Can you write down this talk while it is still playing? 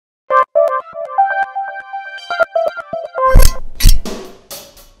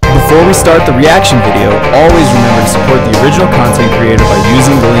we start the reaction video, always remember to support the original content creator by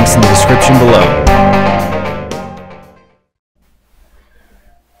using the links in the description below.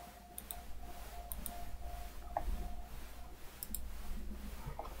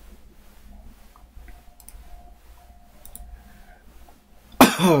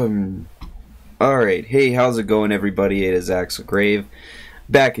 Alright, hey, how's it going everybody? It is Axel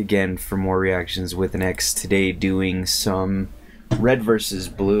back again for more reactions with an X, today doing some red versus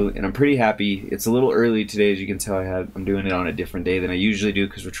blue, and I'm pretty happy. It's a little early today, as you can tell. I'm doing it on a different day than I usually do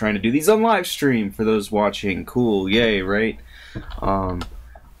because we're trying to do these on live stream for those watching. Cool, yay, right?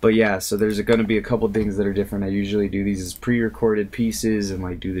 But yeah, so there's going to be a couple things that are different. I usually do these as pre-recorded pieces and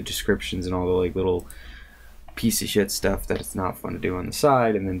like do the descriptions and all the like little piece of shit stuff that it's not fun to do on the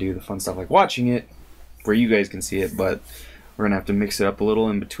side, and then do the fun stuff like watching it where you guys can see it. But we're gonna have to mix it up a little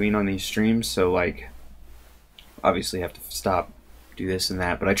in between on these streams, so like obviously have to stop, do this and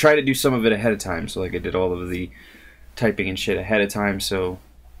that, but I try to do some of it ahead of time, so like I did all of the typing and shit ahead of time so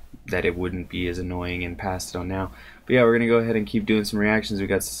that it wouldn't be as annoying and passed it on now. But yeah, we're gonna go ahead and keep doing some reactions. We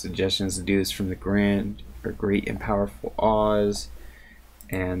got some suggestions to do this from the Great and Powerful Oz,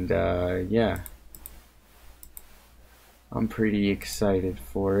 and yeah, I'm pretty excited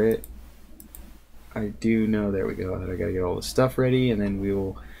for it. I do know, there we go, that I gotta get all the stuff ready, and then we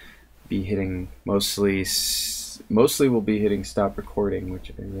will be hitting mostly we'll be hitting stop recording, which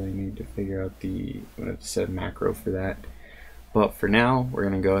I really need to figure out the set macro for that. But for now, we're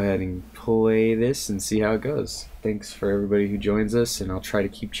gonna go ahead and play this and see how it goes. Thanks for everybody who joins us, and I'll try to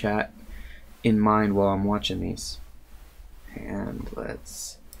keep chat in mind while I'm watching these. And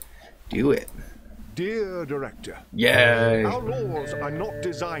let's do it. Dear Director, Yay! Our laws are not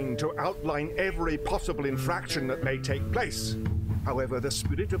designed to outline every possible infraction that may take place. However, the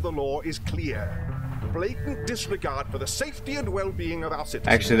spirit of the law is clear. Blatant disregard for the safety and well-being of our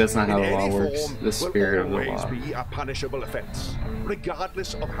citizens. Actually, that's not how the law works. The spirit of the law will always be a punishable offense,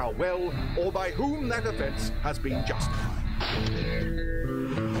 regardless of how well or by whom that offense has been justified.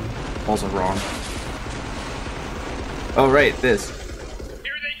 Also wrong. Oh, right, this.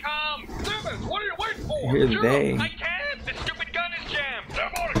 What are you waiting for? Here they. I can't! The stupid gun is jammed!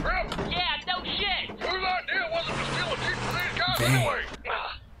 I'm on it, crap! Yeah, no shit! Whose idea was it to steal a jeep for these guys anyway?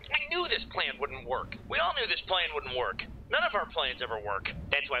 I knew this plan wouldn't work. We all knew this plan wouldn't work. None of our plans ever work.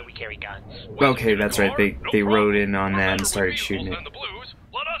 That's why we carry guns. Okay, that's right. They wrote in on that and started shooting it. The blues.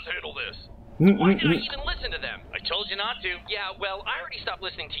 Let us handle this. Why did I even listen to them? I told you not to. Yeah, well, I already stopped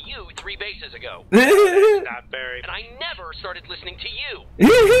listening to you 3 bases ago. Not very. And I never started listening to you.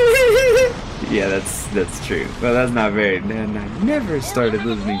 Yeah, that's true. Well, that's not very. And I never started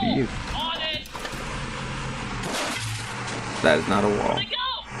listening to you. On it. That is not a wall. Where'd they go?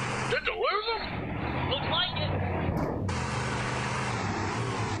 Did you lose them? Looks like it.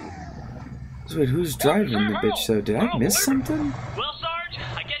 So wait, who's driving the bitch? So did I miss something? Well, Sarge,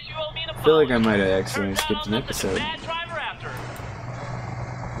 I guess you owe me an apology. I feel like I might have accidentally skipped an episode.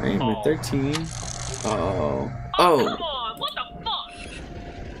 Right, we're 13. Oh. Oh, come on, what the fuck?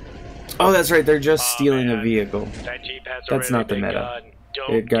 Oh, that's right, they're just stealing a vehicle. That Jeep has That's not the meta.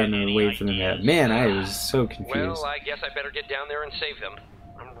 They had gotten away from the meta. Man, I was so confused. Well, I guess I better get down there and save them.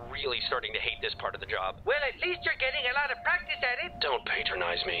 I'm really starting to hate this part of the job. Well, at least you're getting a lot of practice at it. Don't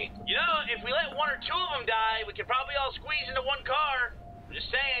patronize me. You know, if we let 1 or 2 of them die, we could probably all squeeze into 1 car. I'm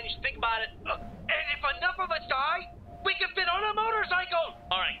just saying, you should think about it. And if enough of us die, we can fit on a motorcycle!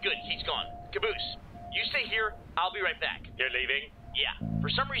 Alright, good, he's gone. Caboose, you stay here, I'll be right back. You're leaving? Yeah. For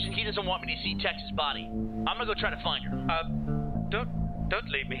some reason, he doesn't want me to see Tex's body. I'm gonna go try to find her. Don't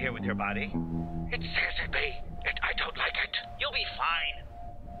leave me here with her body. It scares me, and I don't like it. You'll be fine.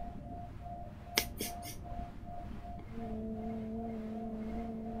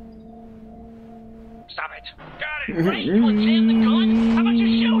 Stop it. Got it. Right, you want to jam the gun? How about you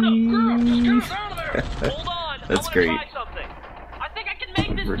shoot him? Girl, just get us out of there. Hold on. That's I great. Try something. I think I can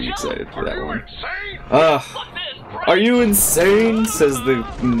make this Pretty jump. excited for that one. Insane? Are you insane? Says the.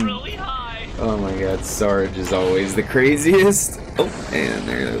 Really high. Oh my god, Sarge is always the craziest. Oh, and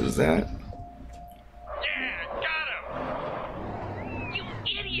there goes that. Yeah, got him. You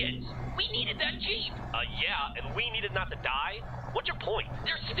idiots. We needed that Jeep. Yeah, and we needed not to die. What's your point?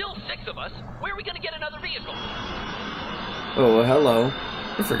 There's still 6 of us. Where are we gonna get another vehicle? Oh, well, hello.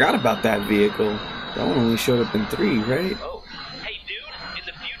 I forgot about that vehicle. That one only showed up in 3, right? Oh, hey dude, in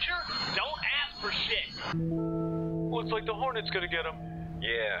the future, don't ask for shit. Looks like the Hornet's gonna get him.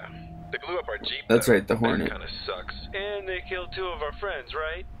 Yeah, they blew up our Jeep. That's right, the Hornet. That kinda sucks. And they killed 2 of our friends,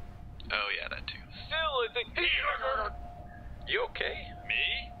 right? Oh yeah, that too. Still, I think... You okay?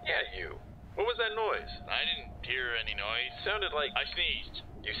 Me? Yeah, you. What was that noise? I didn't hear any noise. Sounded like... I sneezed.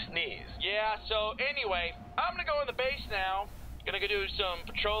 You sneeze. Yeah, so anyway, I'm gonna go in the base now. Gonna go do some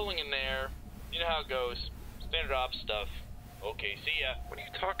patrolling in there. You know how it goes. Standard ops stuff. Okay, see ya. What are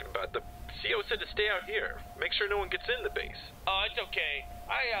you talking about? The CO said to stay out here. Make sure no one gets in the base. Oh, it's okay.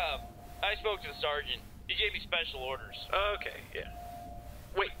 I spoke to the sergeant. He gave me special orders. Okay, yeah.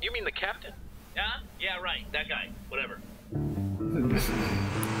 Wait, you mean the captain? Huh? Yeah, right. That guy. Whatever.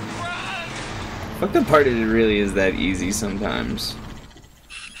 Fuck the part it really is that easy sometimes.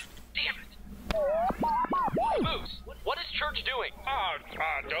 Damn it! Moose, what is Church doing?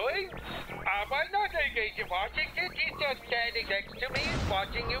 Doing? Why not engage in Washington? He's just standing next to me and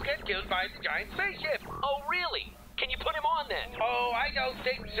watching you get killed by the giant spaceship. Oh, really? Can you put him on then? Oh, I don't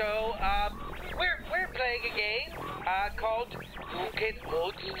think so. We're playing a game, called Who Can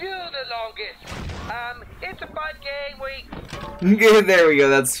Hold Still the Longest. It's a fun game. Good, there we go.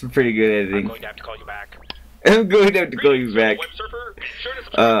 That's pretty good I'm editing. going to have to call you back. I'm going to have to call you back. Web surfer, be sure to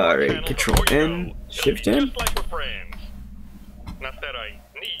subscribe to our Alright, channel Control before you N, go. Shift Just N. like we're friends. Not that I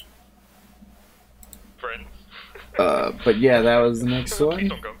need friends. But yeah, that was the next Please one.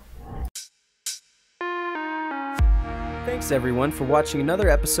 don't go. Thanks everyone for watching another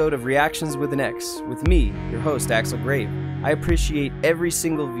episode of Reactions with an X with me, your host Axel Grave. I appreciate every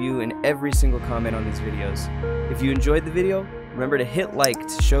single view and every single comment on these videos. If you enjoyed the video, remember to hit like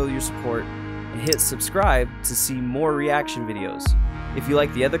to show your support and hit subscribe to see more reaction videos. If you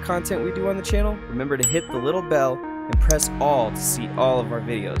like the other content we do on the channel, remember to hit the little bell and press all to see all of our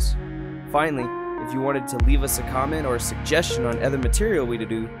videos. Finally, if you wanted to leave us a comment or a suggestion on other material we to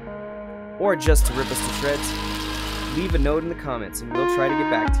do, or just to rip us to shreds, leave a note in the comments and we'll try to get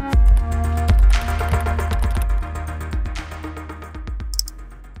back to you.